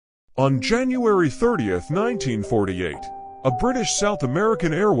On January 30th, 1948, a British South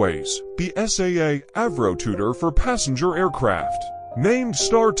American Airways BSAA Avrotutor for passenger aircraft, named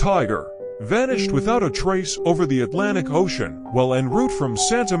Star Tiger, vanished without a trace over the Atlantic Ocean while en route from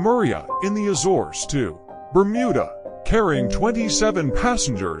Santa Maria in the Azores to Bermuda, carrying 27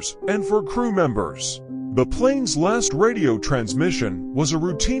 passengers and 4 crew members. The plane's last radio transmission was a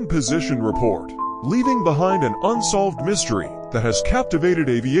routine position report, leaving behind an unsolved mystery that has captivated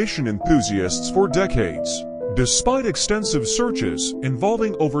aviation enthusiasts for decades. Despite extensive searches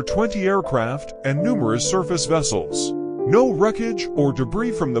involving over 20 aircraft and numerous surface vessels, no wreckage or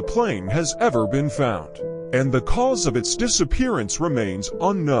debris from the plane has ever been found, and the cause of its disappearance remains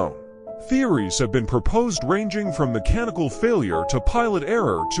unknown. Theories have been proposed ranging from mechanical failure to pilot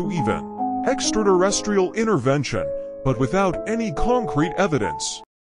error to even extraterrestrial intervention, but without any concrete evidence.